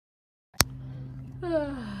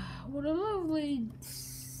What a lovely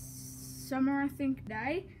summer, I think,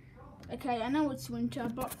 day. Okay, I know it's winter,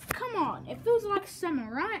 but come on, it feels like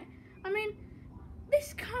summer, right? I mean,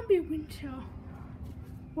 this can't be winter.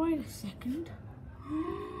 Wait a second.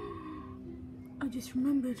 I just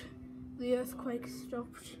remembered the earthquake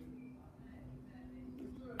stopped.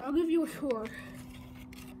 I'll give you a tour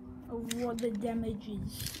of what the damage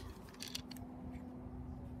is.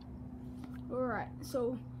 Alright,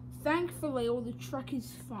 so thankfully all the truck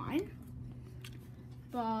is fine,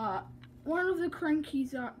 but one of the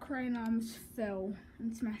crane arms fell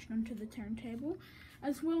and smashed onto the turntable,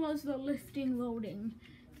 as well as the lifting loading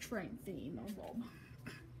train thingy bob.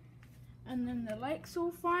 And then the lake's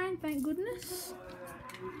all fine, thank goodness.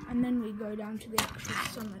 And then we go down to the actual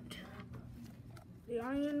summit. The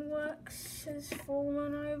ironworks has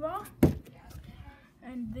fallen over,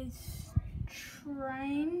 and this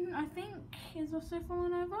train, I think, is also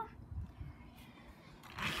fallen over.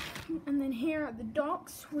 And then here at the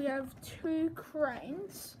docks we have two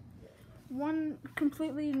cranes, one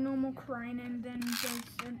completely normal crane, and then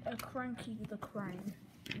there's a cranky with a crane,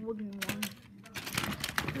 wooden one.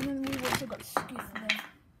 And then we've also got skiff there.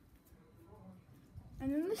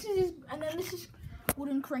 And then this is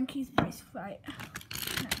wooden cranky's base plate.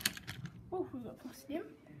 Oh, we've got plastium.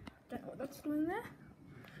 Don't know what that's doing there.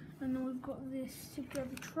 And then we've got this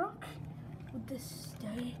together truck with this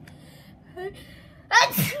stay.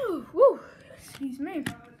 Woo! Excuse me.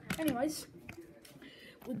 Anyways,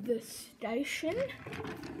 with the station,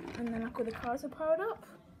 and then like where the cars are powered up,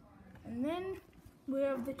 and then we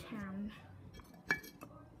have the town.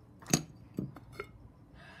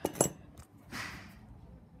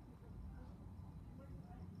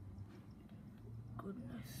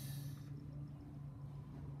 Goodness.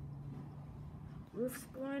 Roof's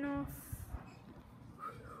blown off.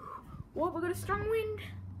 Whoa, we got a strong wind.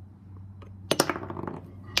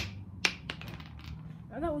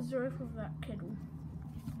 Oh, that was the roof of that kettle.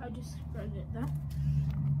 I just spread it there.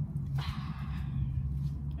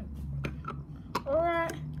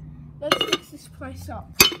 Alright, let's fix this place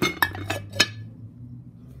up.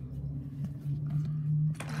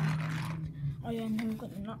 Oh yeah, and then we've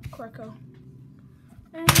got the nutcracker.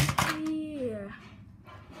 And here.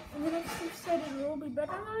 And then I've said it will all be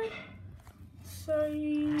better though. So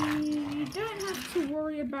you don't have to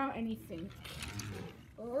worry about anything.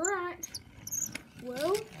 Alright.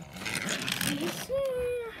 Well, see you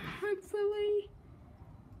soon, hopefully.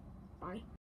 Bye.